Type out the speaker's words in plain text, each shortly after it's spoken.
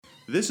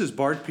This is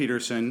Bart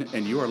Peterson,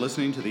 and you are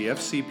listening to the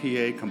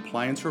FCPA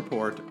Compliance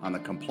Report on the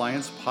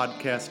Compliance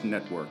Podcast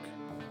Network.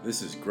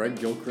 This is Greg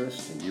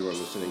Gilchrist, and you are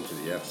listening to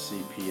the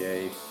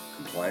FCPA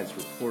Compliance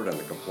Report on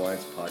the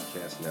Compliance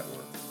Podcast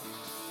Network.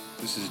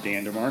 This is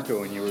Dan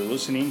DeMarco, and you are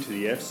listening to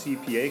the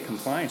FCPA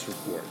Compliance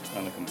Report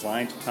on the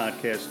Compliance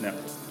Podcast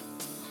Network.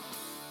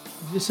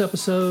 This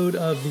episode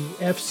of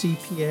the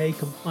FCPA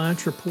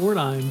Compliance Report,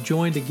 I'm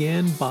joined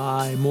again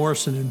by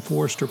Morrison &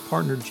 Foerster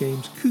partner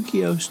James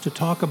Koukios to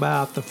talk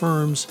about the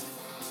firm's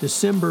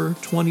December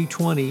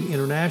 2020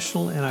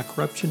 International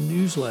Anti-Corruption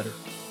Newsletter.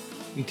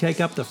 We take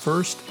up the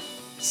first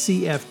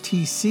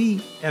CFTC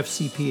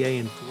FCPA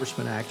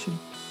enforcement action.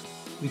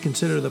 We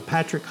consider the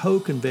Patrick Ho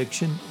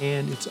conviction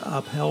and it's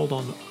upheld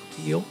on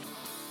appeal.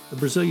 The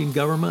Brazilian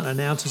government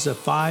announces a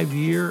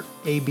 5-year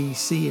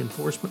ABC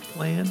enforcement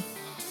plan.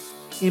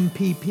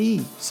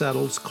 MPP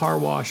settles car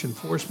wash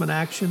enforcement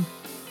action,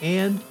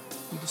 and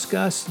we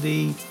discuss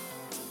the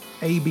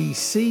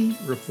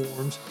ABC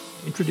reforms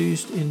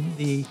introduced in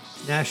the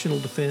National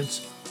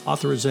Defense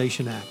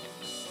Authorization Act.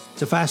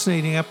 It's a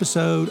fascinating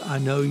episode. I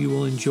know you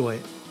will enjoy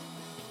it.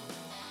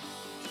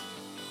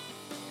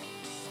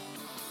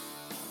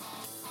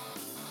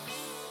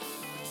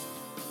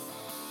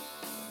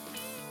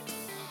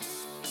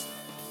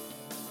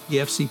 The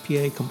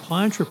FCPA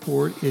Compliance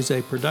Report is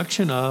a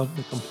production of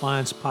the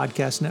Compliance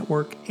Podcast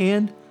Network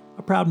and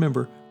a proud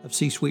member of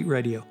C-Suite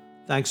Radio.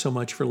 Thanks so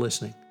much for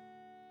listening.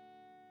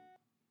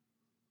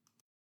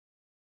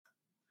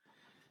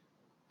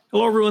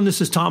 Hello, everyone. This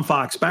is Tom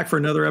Fox, back for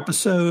another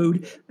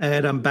episode,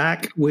 and I'm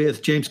back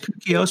with James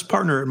Koukios,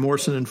 partner at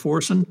Morrison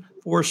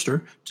 &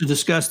 Foerster, to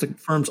discuss the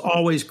firm's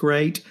always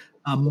great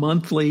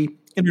monthly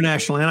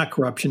International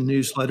Anti-Corruption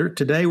newsletter.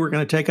 Today, we're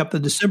going to take up the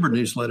December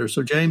newsletter.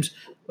 So, James,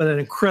 with an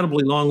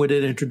incredibly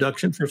long-winded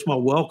introduction, first of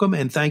all, welcome,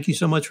 and thank you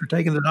so much for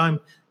taking the time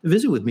to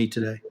visit with me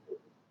today.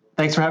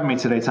 Thanks for having me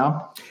today,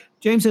 Tom.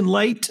 James, in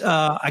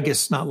I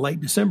guess not late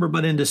December,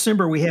 but in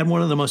December, we had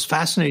one of the most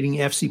fascinating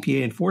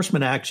FCPA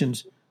enforcement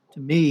actions to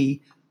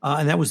me,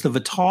 and that was the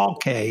Vitol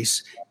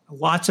case.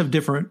 Lots of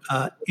different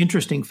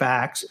interesting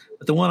facts,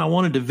 but the one I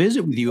wanted to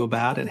visit with you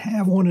about and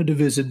have wanted to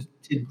visit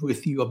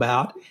with you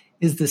about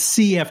is the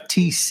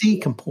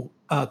CFTC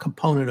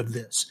component of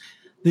this.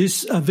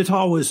 This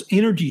Vitol was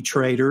energy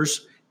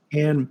traders,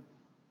 and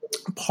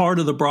part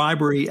of the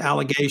bribery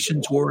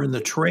allegations were in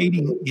the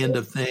trading end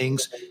of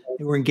things.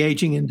 They were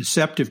engaging in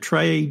deceptive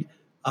trade,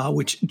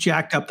 which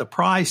jacked up the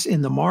price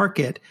in the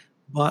market,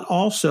 but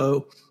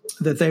also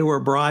that they were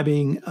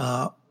bribing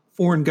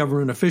foreign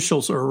government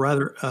officials, or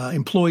rather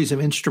employees of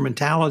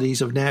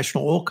instrumentalities of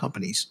national oil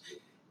companies.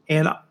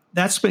 And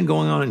that's been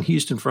going on in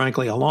Houston,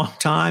 frankly, a long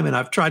time. And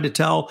I've tried to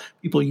tell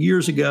people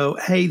years ago,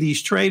 hey,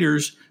 these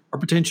traders are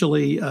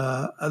potentially,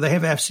 they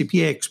have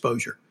FCPA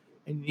exposure,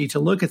 and you need to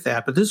look at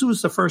that. But this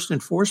was the first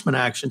enforcement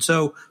action.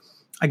 So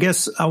I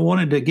guess I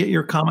wanted to get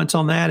your comments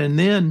on that. And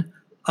then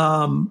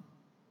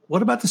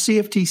what about the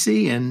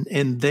CFTC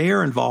and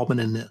their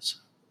involvement in this?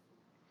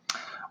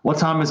 Well,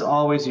 Tom, as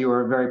always, you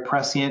were very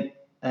prescient,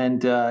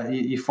 and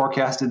you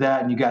forecasted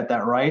that, and you got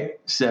that right.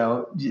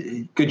 So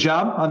good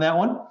job on that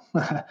one.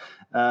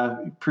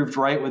 Proved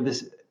right with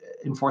this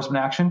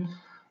enforcement action.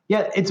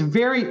 Yeah, it's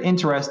very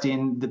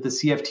interesting that the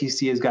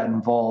CFTC has gotten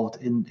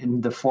involved in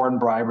the foreign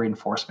bribery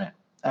enforcement.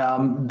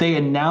 They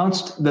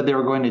announced that they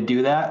were going to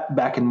do that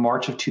back in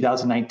March of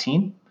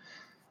 2019.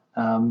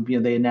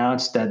 They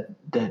announced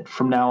that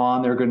from now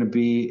on they're going to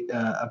be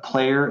a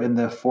player in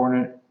the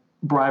foreign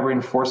bribery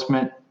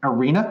enforcement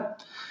arena.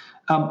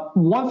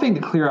 One thing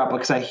to clear up,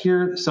 because I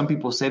hear some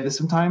people say this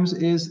sometimes,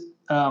 is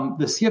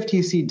the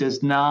CFTC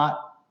does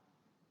not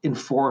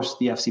enforce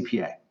the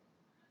FCPA.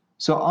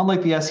 So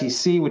unlike the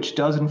SEC, which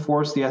does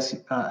enforce the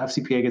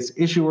FCPA against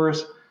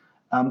issuers,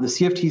 the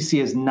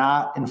CFTC is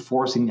not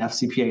enforcing the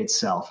FCPA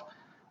itself.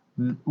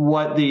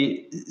 What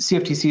the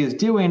CFTC is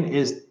doing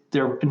is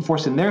they're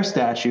enforcing their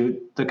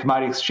statute, the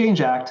Commodity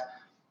Exchange Act,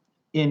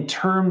 in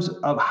terms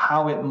of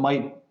how it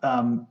might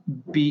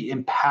be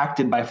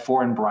impacted by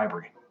foreign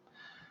bribery.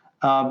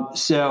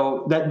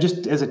 So that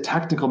just as a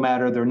technical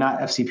matter, they're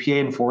not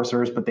FCPA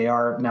enforcers, but they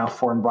are now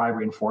foreign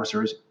bribery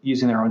enforcers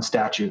using their own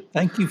statute.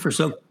 Thank you for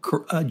so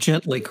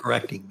gently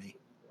correcting me.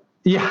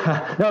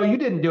 Yeah, no, you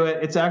didn't do it.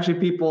 It's actually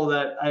people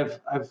that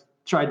I've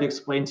tried to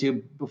explain to you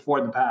before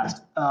in the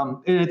past.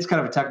 And it's kind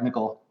of a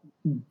technical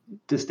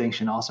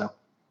distinction also.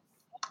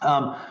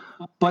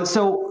 But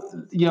so,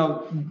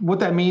 what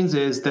that means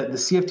is that the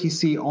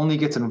CFTC only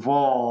gets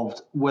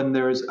involved when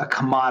there's a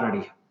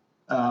commodity.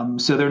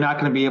 So they're not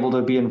going to be able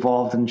to be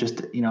involved in just,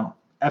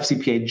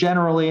 FCPA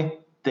generally.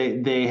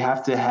 They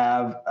have to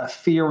have a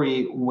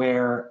theory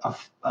where an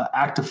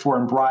act of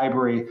foreign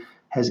bribery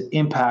has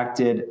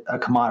impacted a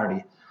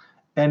commodity.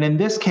 And in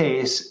this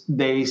case,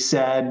 they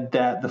said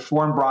that the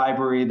foreign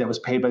bribery that was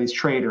paid by these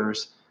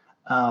traders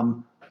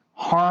harmed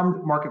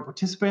market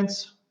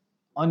participants,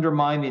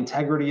 undermined the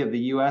integrity of the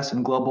U.S.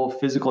 and global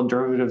physical and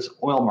derivatives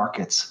oil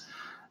markets,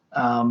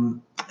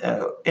 and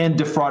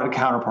defrauded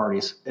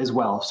counterparties as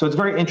well. So it's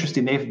very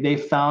interesting. They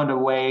found a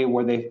way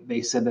where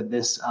they said that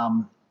this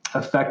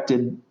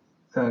affected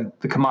the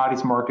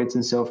commodities markets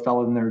and so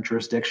fell in their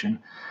jurisdiction.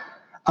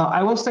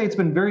 I will say it's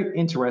been very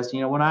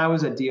interesting. When I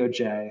was at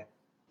DOJ,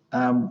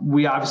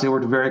 we obviously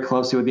worked very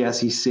closely with the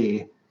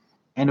SEC.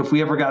 And if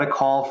we ever got a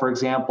call, for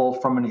example,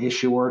 from an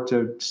issuer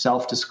to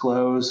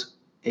self-disclose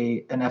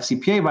an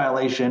FCPA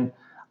violation,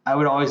 I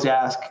would always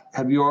ask,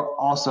 have you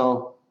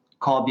also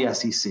called the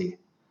SEC?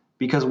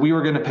 Because we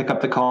were going to pick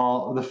up the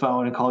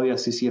phone and call the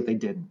SEC if they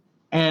didn't.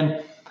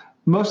 And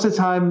most of the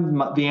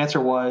time, the answer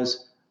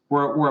was,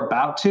 we're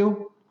about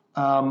to,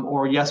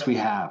 or yes, we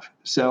have.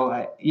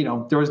 So,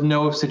 there was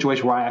no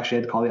situation where I actually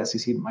had to call the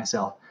SEC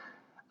myself.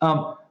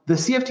 The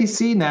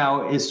CFTC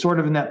now is sort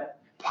of in that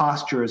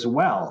posture as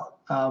well.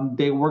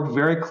 They work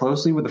very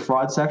closely with the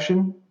fraud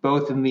section,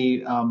 both in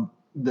the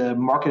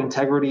market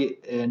integrity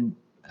and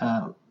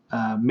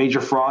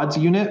major frauds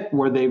unit,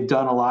 where they've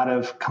done a lot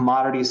of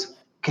commodities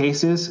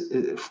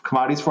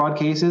fraud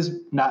cases,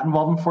 not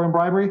involving foreign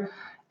bribery.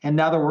 And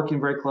now they're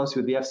working very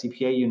closely with the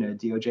FCPA unit at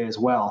DOJ as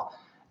well.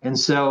 And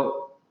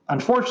so,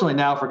 unfortunately,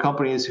 now for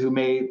companies who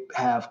may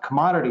have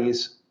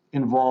commodities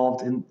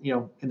involved in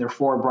their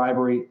foreign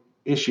bribery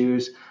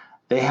issues,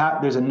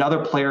 there's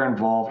another player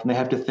involved, and they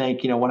have to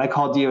think, when I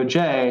call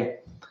DOJ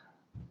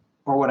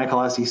or when I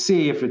call SEC,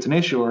 if it's an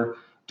issuer,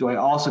 do I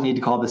also need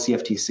to call the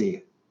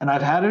CFTC? And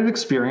I've had an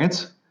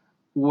experience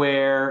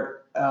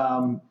where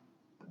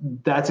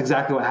that's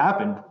exactly what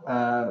happened.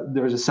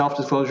 There was a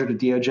self-disclosure to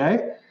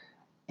DOJ,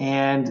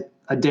 and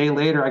a day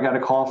later, I got a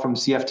call from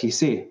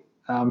CFTC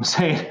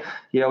saying,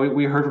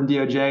 we heard from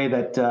DOJ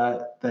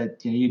that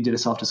you did a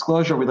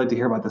self-disclosure. We'd like to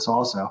hear about this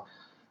also.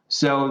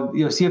 So,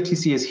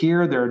 CFTC is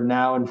here. They're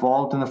now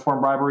involved in the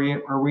foreign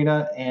bribery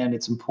arena, and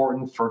it's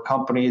important for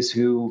companies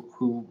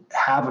who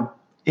have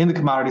in the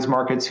commodities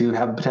markets who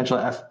have a potential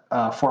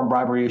foreign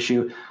bribery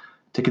issue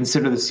to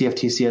consider the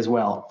CFTC as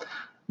well.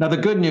 Now, the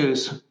good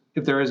news,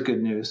 if there is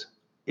good news,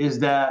 is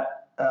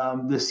that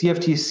the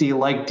CFTC,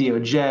 like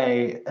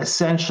DOJ,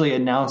 essentially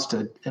announced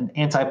an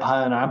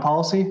anti-Pilot 9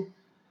 policy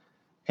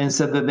and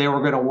said that they were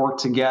going to work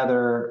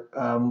together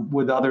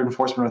with other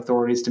enforcement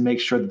authorities to make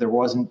sure that there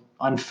wasn't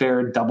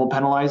unfair double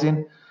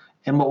penalizing.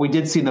 And what we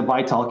did see in the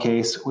Vitol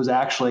case was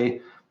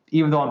actually,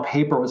 even though on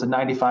paper it was a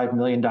 $95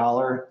 million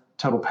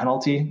total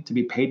penalty to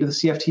be paid to the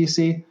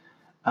CFTC,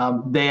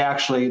 the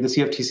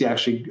CFTC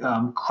actually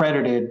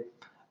credited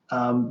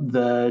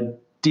the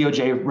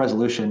DOJ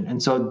resolution.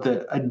 And so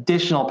the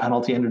additional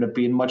penalty ended up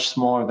being much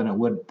smaller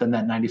than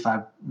that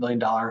 $95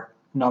 million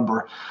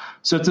number.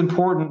 So it's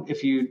important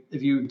if you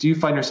do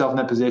find yourself in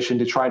that position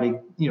to try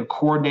to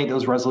coordinate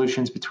those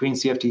resolutions between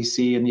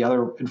CFTC and the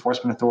other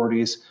enforcement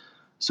authorities.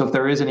 So if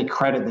there is any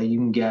credit that you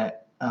can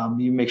get,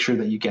 you make sure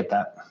that you get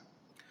that.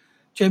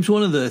 James,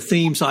 one of the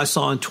themes I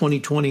saw in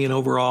 2020 and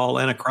overall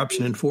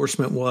anti-corruption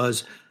enforcement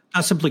was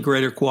not simply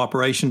greater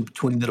cooperation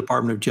between the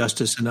Department of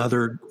Justice and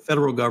other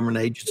federal government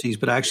agencies,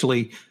 but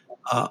actually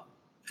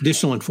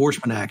additional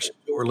enforcement action,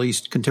 or at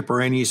least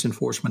contemporaneous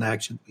enforcement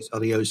action. We saw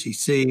the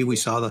OCC, we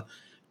saw the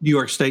New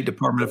York State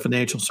Department of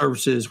Financial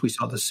Services, we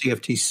saw the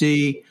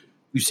CFTC,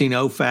 we've seen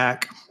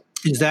OFAC.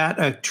 Is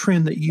that a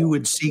trend that you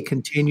would see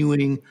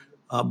continuing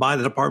by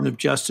the Department of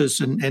Justice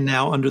and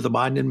now under the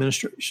Biden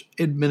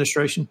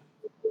administration?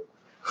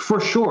 For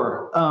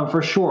sure.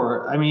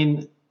 I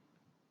mean,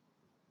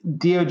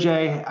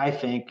 DOJ, I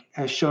think,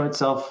 has shown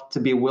itself to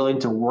be willing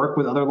to work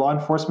with other law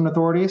enforcement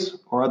authorities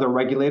or other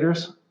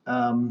regulators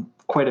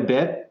quite a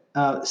bit.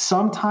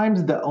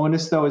 Sometimes the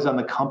onus, though, is on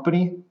the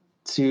company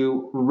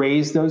to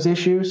raise those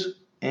issues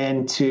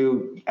and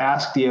to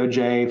ask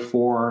DOJ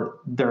for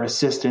their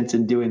assistance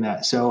in doing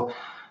that. So,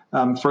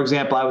 for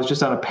example, I was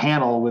just on a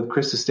panel with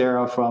Chris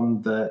Estero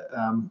from the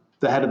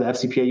head of the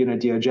FCPA unit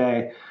at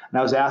DOJ, and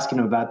I was asking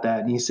him about that.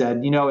 And he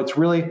said, it's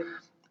really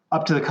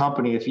up to the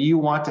company. If you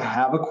want to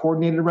have a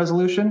coordinated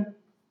resolution,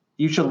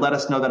 you should let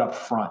us know that up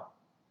front.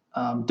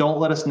 Don't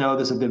let us know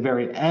this at the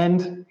very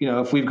end.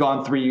 If we've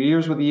gone 3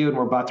 years with you and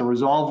we're about to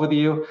resolve with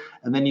you,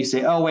 and then you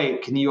say, oh,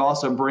 wait, can you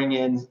also bring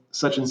in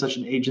such and such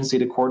an agency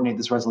to coordinate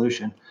this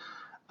resolution?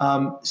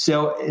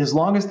 So as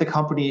long as the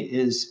company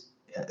is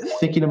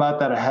thinking about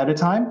that ahead of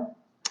time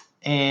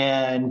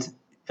and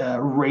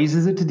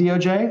raises it to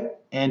DOJ,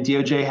 and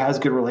DOJ has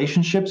good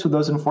relationships with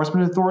those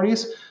enforcement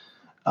authorities,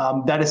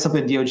 that is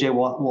something DOJ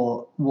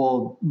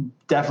will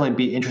definitely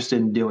be interested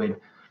in doing.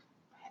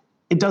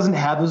 It doesn't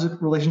have those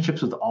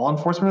relationships with all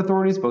enforcement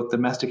authorities, both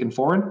domestic and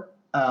foreign,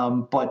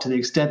 but to the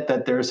extent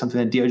that there is something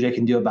that DOJ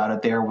can do about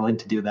it, they are willing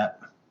to do that.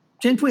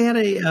 James, we had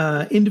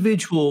a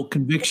individual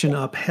conviction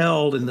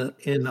upheld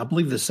in I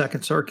believe the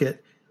Second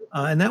Circuit,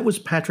 and that was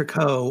Patrick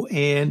Ho.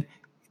 And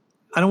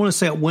I don't want to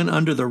say it went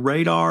under the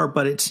radar,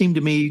 but it seemed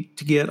to me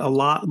to get a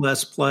lot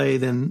less play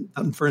than,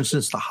 for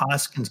instance, the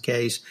Hoskins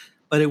case.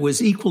 But it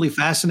was equally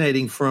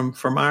fascinating from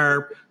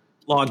our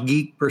law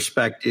geek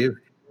perspective.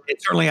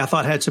 It certainly, I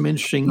thought, had some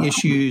interesting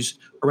issues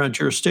around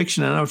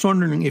jurisdiction. And I was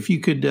wondering if you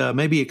could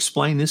maybe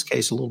explain this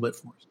case a little bit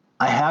for us.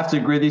 I have to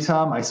agree with you,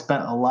 Tom. I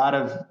spent a lot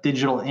of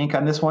digital ink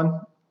on this one.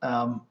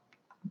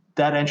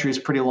 That entry is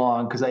pretty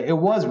long because it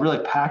was really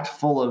packed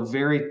full of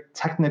very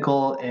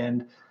technical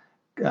and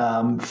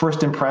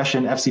first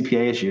impression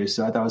FCPA issues.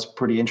 So I thought it was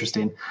pretty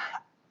interesting.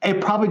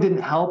 It probably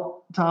didn't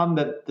help, Tom,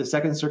 that the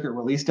Second Circuit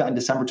released it on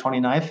December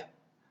 29th.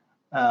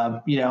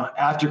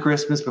 After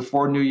Christmas,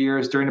 before New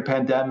Year's, during the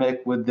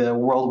pandemic, with the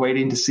world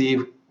waiting to see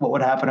what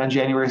would happen on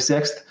January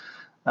 6th.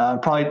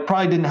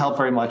 Probably didn't help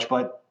very much,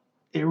 but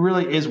it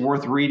really is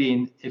worth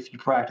reading if you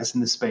practice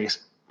in this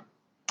space.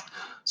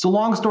 So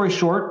long story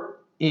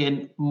short,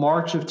 in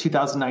March of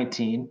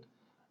 2019,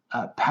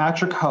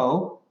 Patrick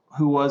Ho,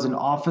 who was an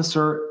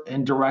officer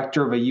and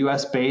director of a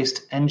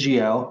U.S.-based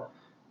NGO,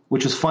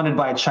 which was funded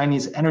by a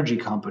Chinese energy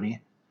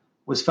company,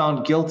 was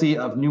found guilty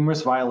of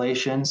numerous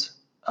violations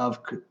of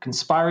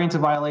conspiring to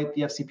violate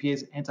the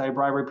FCPA's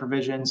anti-bribery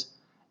provisions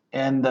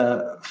and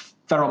the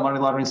federal money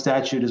laundering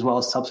statute, as well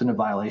as substantive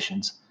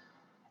violations.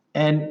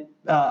 And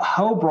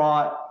Ho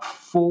brought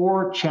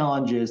 4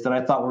 challenges that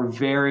I thought were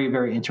very,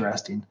 very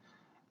interesting,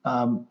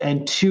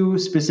 and 2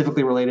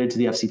 specifically related to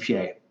the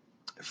FCPA.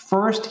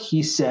 First,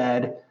 he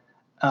said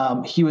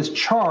he was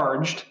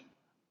charged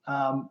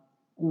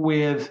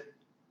with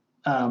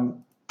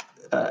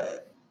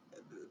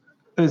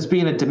as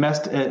being a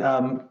domestic.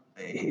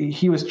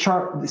 He was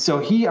charged. So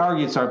he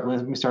argued. Sorry,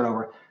 let me start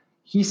over.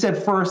 He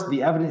said first,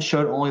 the evidence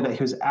showed only that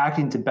he was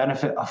acting to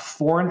benefit a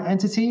foreign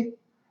entity,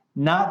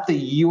 not the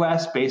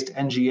U.S.-based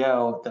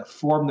NGO that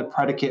formed the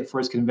predicate for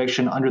his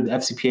conviction under the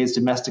FCPA's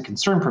domestic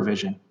concern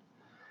provision.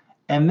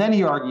 And then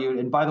he argued,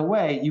 and by the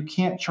way, you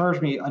can't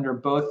charge me under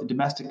both the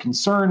domestic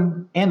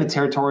concern and the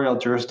territorial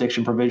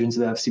jurisdiction provisions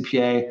of the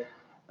FCPA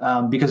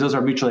because those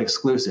are mutually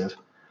exclusive.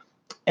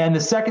 And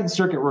the Second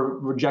Circuit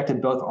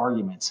rejected both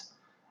arguments.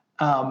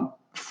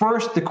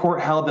 First, the court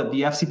held that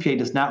the FCPA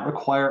does not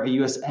require a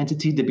U.S.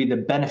 entity to be the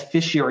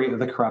beneficiary of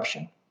the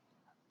corruption,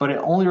 but it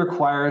only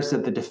requires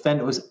that the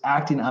defendant was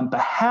acting on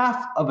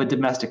behalf of a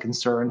domestic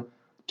concern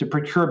to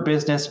procure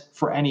business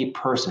for any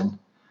person.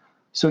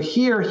 So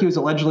here he was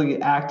allegedly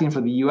acting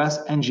for the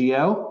U.S.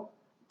 NGO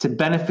to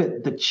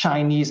benefit the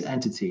Chinese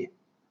entity.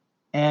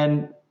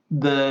 And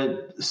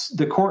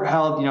the court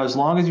held, as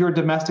long as you're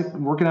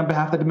working on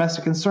behalf of the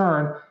domestic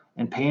concern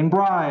and paying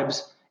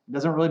bribes, it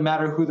doesn't really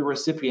matter who the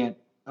recipient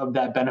of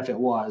that benefit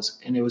was.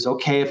 And it was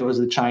okay if it was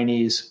the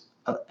Chinese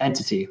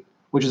entity,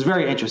 which is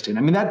very interesting.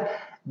 I mean,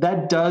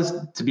 that does,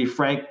 to be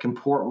frank,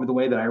 comport with the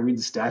way that I read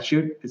the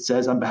statute. It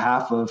says on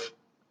behalf of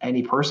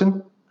any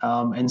person.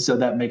 And so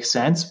that makes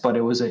sense, but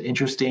it was an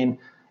interesting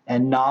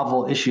and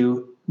novel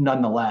issue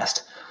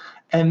nonetheless.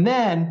 And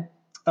then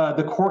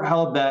the court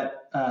held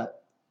that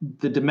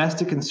the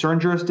domestic concern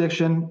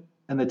jurisdiction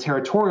and the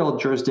territorial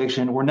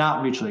jurisdiction were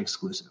not mutually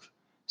exclusive.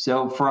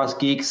 So for us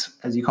geeks,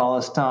 as you call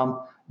us,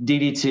 Tom,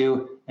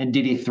 DD2 and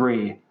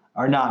DD3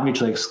 are not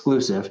mutually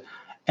exclusive.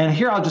 And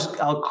here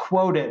I'll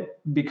quote it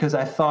because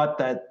I thought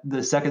that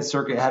the Second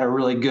Circuit had a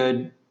really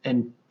good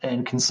and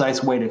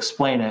concise way to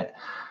explain it.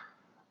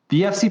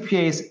 The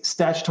FCPA's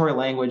statutory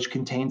language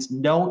contains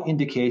no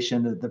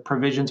indication that the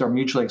provisions are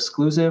mutually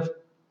exclusive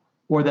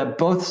or that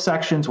both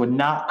sections would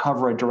not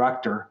cover a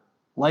director,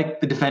 like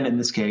the defendant in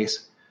this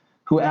case,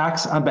 who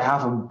acts on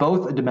behalf of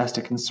both a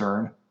domestic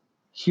concern,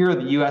 here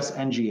the U.S.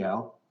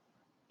 NGO,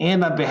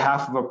 and on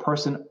behalf of a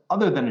person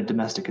other than a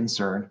domestic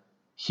concern,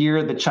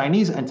 here the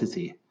Chinese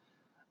entity.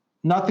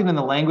 Nothing in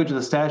the language of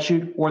the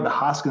statute or the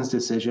Hoskins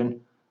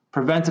decision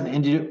prevents an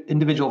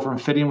individual from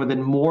fitting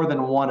within more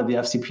than one of the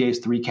FCPA's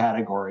 3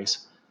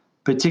 categories,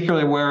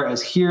 particularly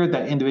whereas here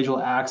that individual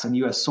acts on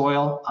U.S.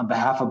 soil on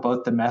behalf of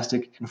both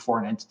domestic and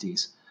foreign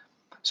entities.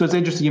 So it's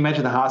interesting you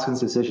mentioned the Hoskins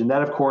decision.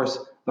 That, of course,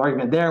 the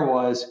argument there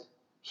was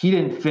he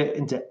didn't fit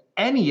into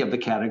any of the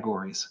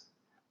categories.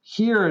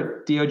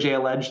 Here, DOJ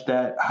alleged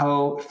that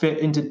Ho fit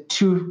into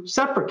 2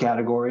 separate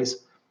categories,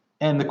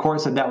 and the court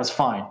said that was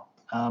fine.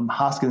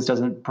 Hoskins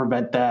doesn't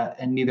prevent that,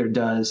 and neither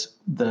does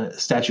the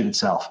statute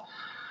itself.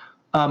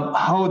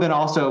 Ho then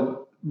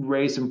also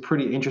raised some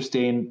pretty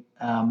interesting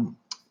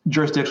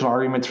jurisdictional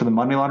arguments for the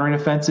money laundering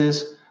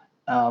offenses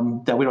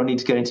that we don't need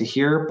to get into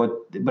here, but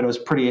it was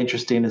pretty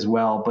interesting as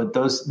well. But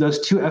those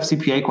 2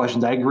 FCPA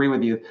questions, I agree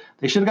with you.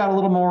 They should have got a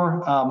little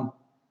more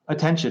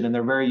attention, and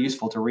they're very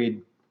useful to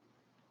read.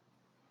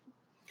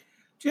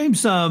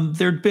 James,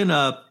 there'd been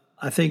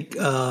I think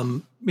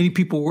many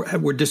people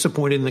were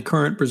disappointed in the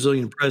current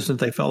Brazilian president.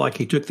 They felt like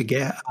he took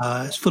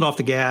his foot off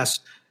the gas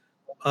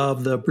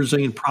of the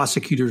Brazilian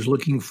prosecutors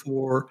looking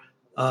for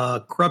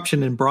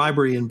corruption and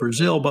bribery in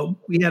Brazil. But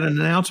we had an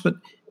announcement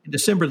in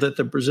December that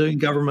the Brazilian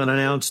government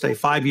announced a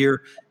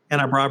 5-year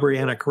anti-bribery,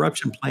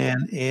 anti-corruption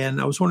plan.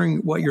 And I was wondering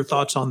what your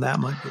thoughts on that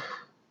might be.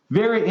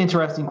 Very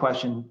interesting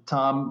question,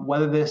 Tom,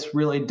 whether this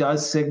really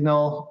does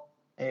signal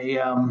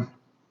a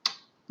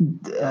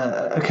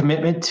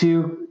commitment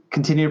to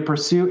continue to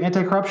pursue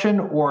anti-corruption,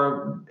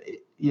 or,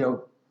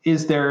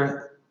 is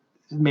there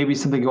maybe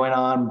something going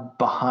on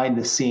behind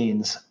the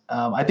scenes?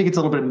 I think it's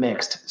a little bit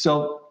mixed.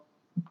 So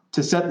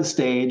to set the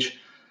stage,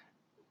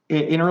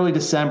 in early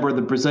December,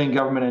 the Brazilian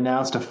government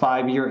announced a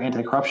 5-year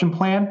anti-corruption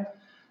plan.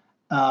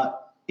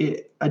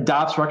 It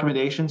adopts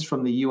recommendations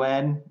from the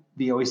UN,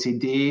 the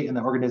OECD, and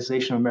the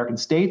Organization of American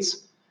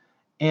States.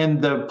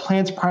 And the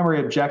plan's primary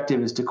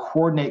objective is to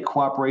coordinate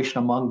cooperation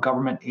among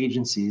government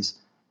agencies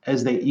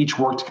as they each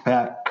work to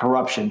combat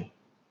corruption.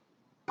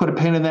 Put a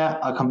pin in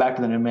that. I'll come back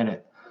to that in a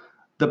minute.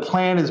 The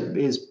plan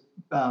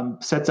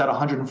sets out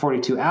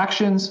 142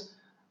 actions.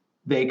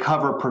 They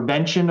cover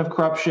prevention of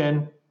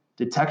corruption,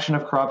 detection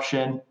of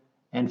corruption,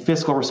 and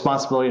fiscal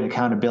responsibility and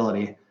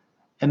accountability.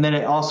 And then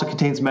it also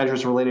contains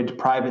measures related to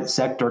private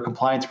sector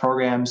compliance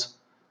programs,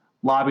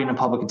 lobbying and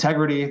public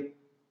integrity,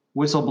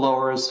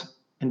 whistleblowers,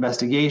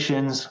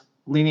 investigations,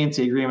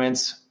 leniency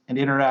agreements, and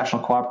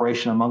international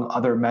cooperation, among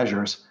other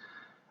measures.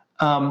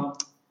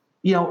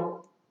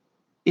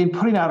 In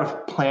putting out a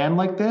plan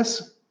like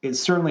this, it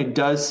certainly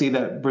does see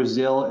that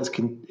Brazil is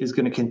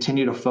going to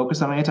continue to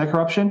focus on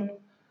anti-corruption.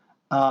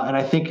 And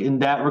I think in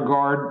that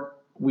regard,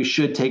 we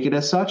should take it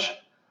as such.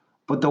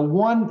 But the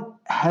one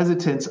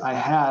hesitance I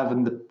have,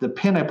 and the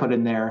pin I put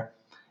in there,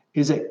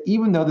 is that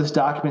even though this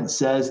document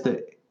says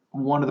that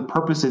one of the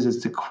purposes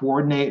is to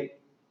coordinate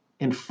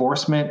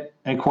enforcement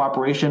and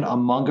cooperation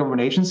among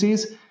government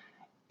agencies,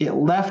 it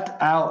left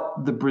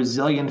out the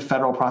Brazilian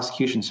Federal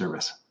Prosecution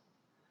Service.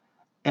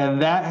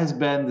 And that has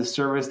been the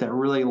service that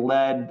really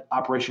led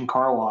Operation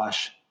Car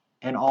Wash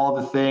and all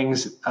the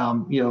things,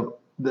 all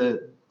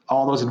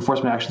those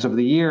enforcement actions over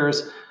the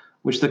years,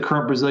 which the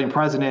current Brazilian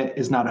president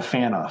is not a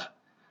fan of.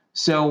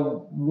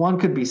 So one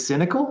could be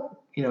cynical.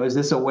 Is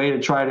this a way to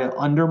try to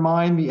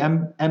undermine the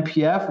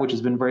MPF, which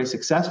has been very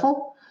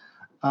successful?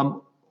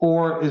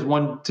 Or is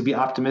one to be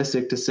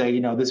optimistic to say,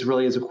 this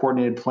really is a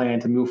coordinated plan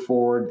to move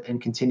forward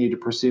and continue to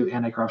pursue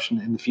anti-corruption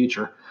in the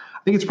future?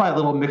 I think it's probably a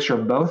little mixture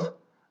of both.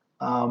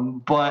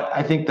 But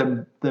I think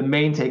the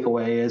main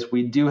takeaway is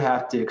we do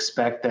have to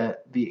expect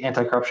that the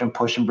anti-corruption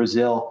push in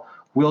Brazil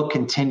will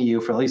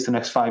continue for at least the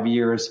next 5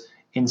 years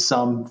in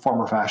some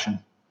form or fashion.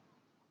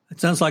 It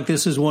sounds like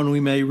this is one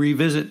we may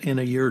revisit in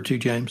a year or two,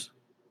 James.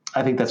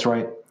 I think that's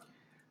right.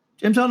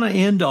 James, I want to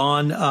end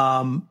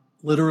on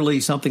literally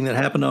something that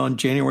happened on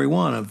January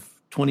 1 of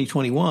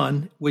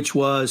 2021, which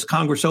was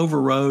Congress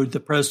overrode the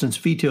president's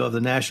veto of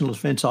the National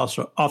Defense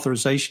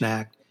Authorization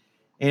Act.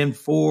 And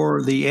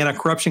for the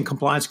anti-corruption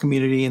compliance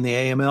community and the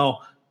AML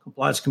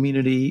compliance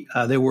community,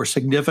 there were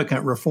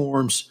significant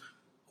reforms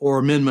or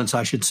amendments,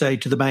 I should say,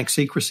 to the Bank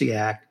Secrecy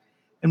Act.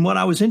 And what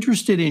I was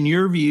interested in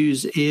your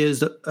views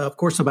is, of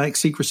course, the Bank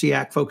Secrecy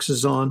Act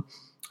focuses on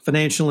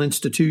financial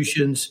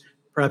institutions,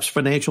 perhaps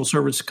financial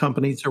service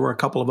companies. There were a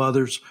couple of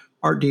others,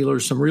 art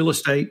dealers, some real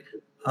estate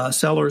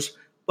sellers.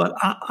 But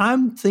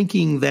I'm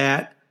thinking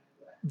that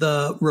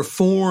the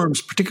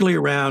reforms, particularly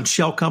around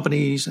shell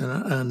companies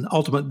and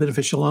ultimate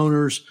beneficial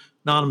owners,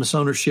 anonymous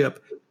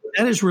ownership,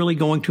 that is really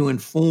going to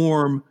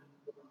inform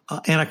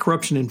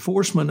anti-corruption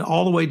enforcement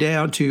all the way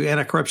down to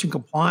anti-corruption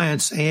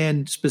compliance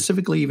and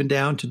specifically even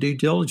down to due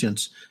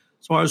diligence.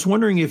 So I was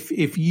wondering if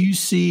you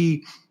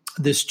see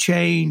this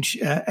change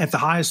at the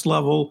highest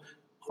level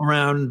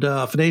around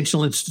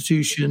financial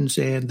institutions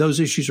and those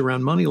issues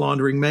around money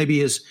laundering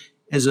maybe as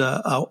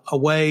a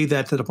way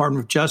that the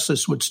Department of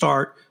Justice would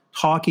start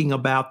talking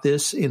about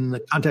this in the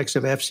context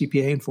of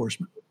FCPA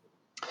enforcement.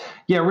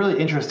 Yeah, really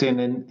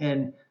interesting.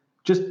 And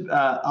just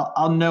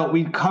I'll note,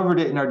 we covered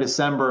it in our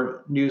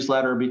December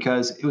newsletter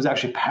because it was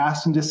actually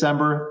passed in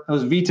December. It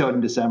was vetoed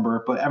in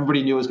December, but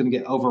everybody knew it was going to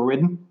get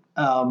overridden.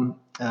 The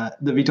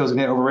veto was going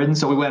to get overridden,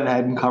 so we went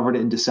ahead and covered it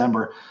in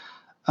December.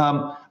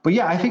 But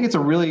yeah, I think it's a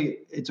really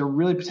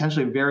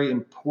potentially very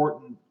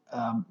important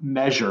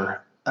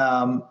measure.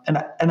 And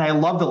I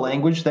love the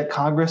language that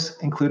Congress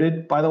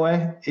included, by the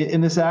way,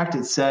 in this act.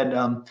 It said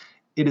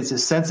it is a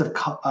sense of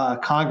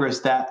Congress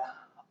that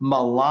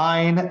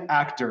malign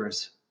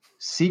actors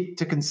seek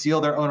to conceal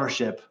their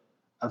ownership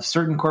of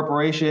certain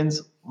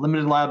corporations,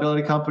 limited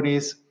liability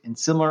companies, and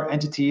similar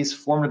entities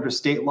formed under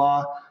state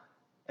law.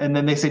 And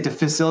then they say to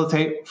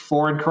facilitate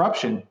foreign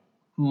corruption,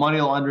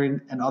 money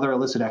laundering, and other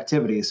illicit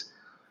activities.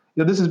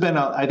 This has been,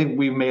 I think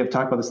we may have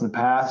talked about this in the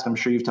past. I'm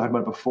sure you've talked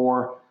about it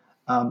before.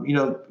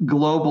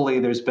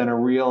 Globally, there's been a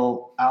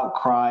real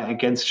outcry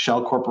against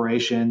shell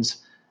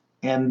corporations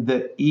and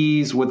the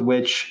ease with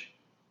which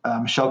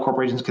shell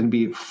corporations can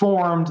be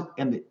formed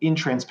and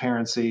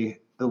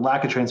the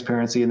lack of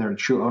transparency in their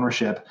true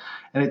ownership.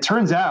 And it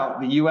turns out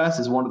the U.S.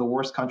 is one of the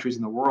worst countries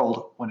in the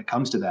world when it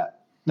comes to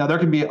that. Now, there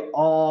can be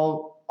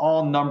all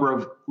number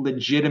of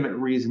legitimate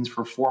reasons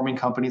for forming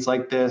companies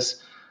like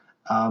this.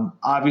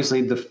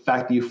 Obviously, the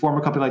fact that you form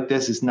a company like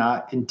this is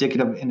not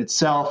indicative in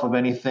itself of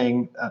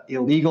anything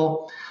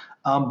illegal,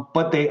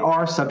 but they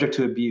are subject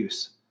to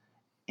abuse.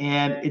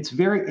 And it's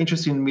very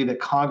interesting to me that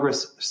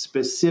Congress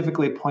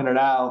specifically pointed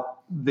out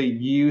the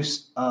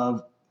use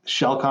of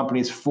shell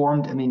companies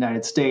formed in the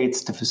United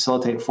States to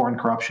facilitate foreign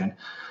corruption.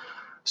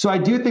 So I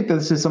do think that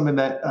this is something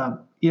that,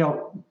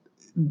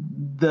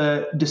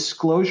 the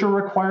disclosure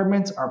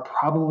requirements are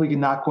probably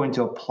not going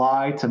to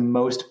apply to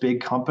most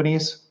big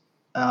companies.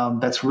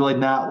 That's really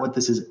not what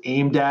this is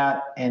aimed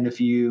at. And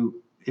if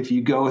you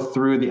go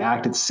through the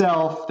act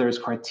itself, there's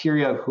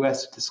criteria of who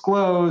has to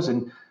disclose,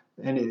 and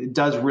it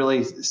does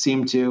really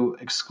seem to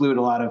exclude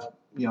a lot of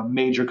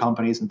major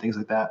companies and things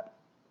like that.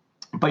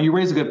 But you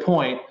raise a good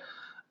point.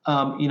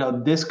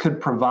 This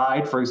could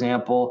provide, for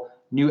example,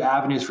 new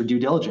avenues for due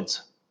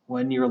diligence.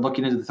 When you're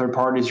looking into the third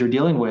parties you're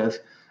dealing with,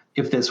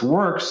 if this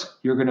works,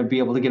 you're going to be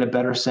able to get a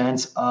better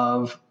sense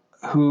of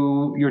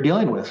who you're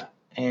dealing with.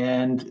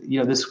 And,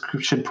 this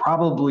should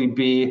probably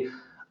be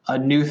a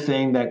new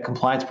thing that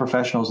compliance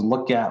professionals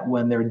look at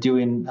when they're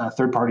doing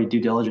third-party due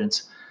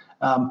diligence.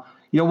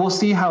 We'll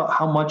see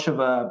how much of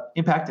an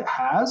impact it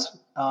has.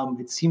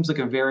 It seems like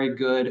a very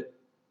good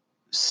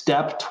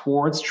step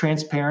towards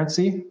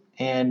transparency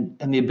and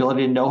the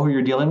ability to know who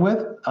you're dealing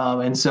with.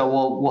 And so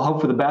we'll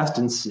hope for the best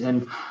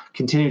and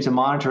continue to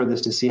monitor this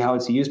to see how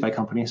it's used by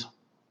companies.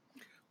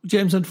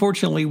 James,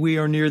 unfortunately, we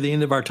are near the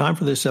end of our time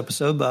for this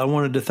episode, but I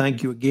wanted to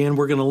thank you again.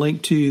 We're going to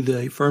link to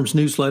the firm's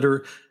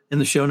newsletter in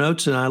the show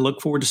notes, and I look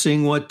forward to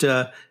seeing what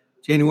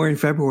January and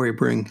February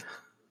bring.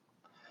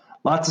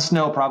 Lots of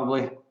snow,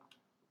 probably,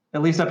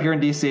 at least up here in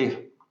D.C.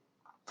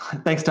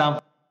 Thanks, Tom.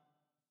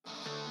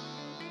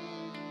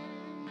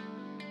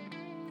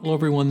 Hello,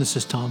 everyone. This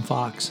is Tom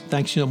Fox.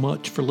 Thanks so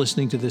much for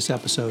listening to this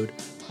episode.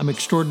 I'm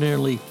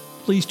extraordinarily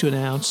pleased to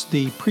announce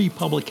the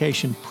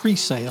pre-publication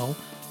pre-sale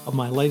of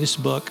my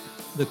latest book,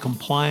 The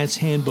Compliance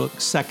Handbook,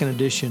 2nd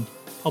edition,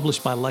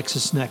 published by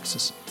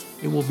LexisNexis.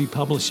 It will be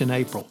published in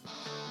April.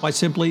 Quite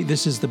simply,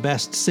 this is the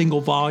best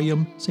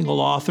single-volume,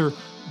 single-author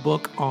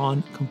book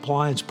on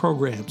compliance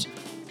programs.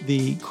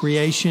 The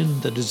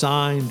creation, the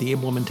design, the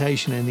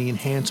implementation, and the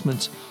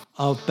enhancements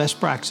of best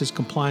practice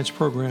compliance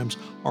programs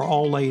are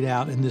all laid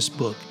out in this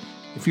book.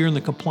 If you're in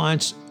the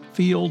compliance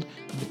field,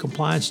 the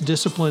compliance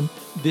discipline,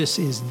 this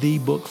is the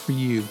book for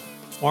you,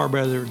 far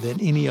better than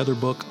any other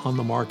book on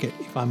the market,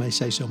 if I may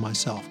say so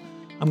myself.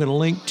 I'm going to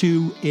link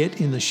to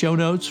it in the show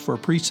notes for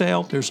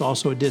pre-sale. There's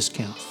also a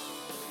discount.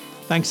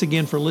 Thanks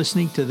again for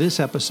listening to this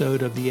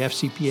episode of the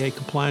FCPA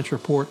Compliance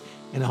Report,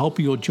 and I hope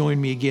you'll join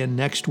me again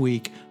next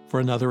week for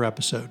another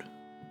episode.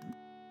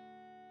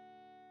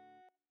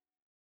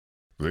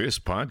 This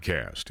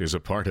podcast is a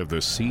part of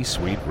the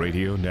C-Suite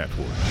Radio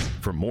Network.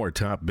 For more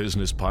top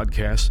business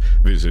podcasts,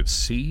 visit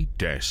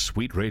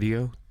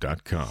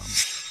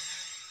c-suiteradio.com.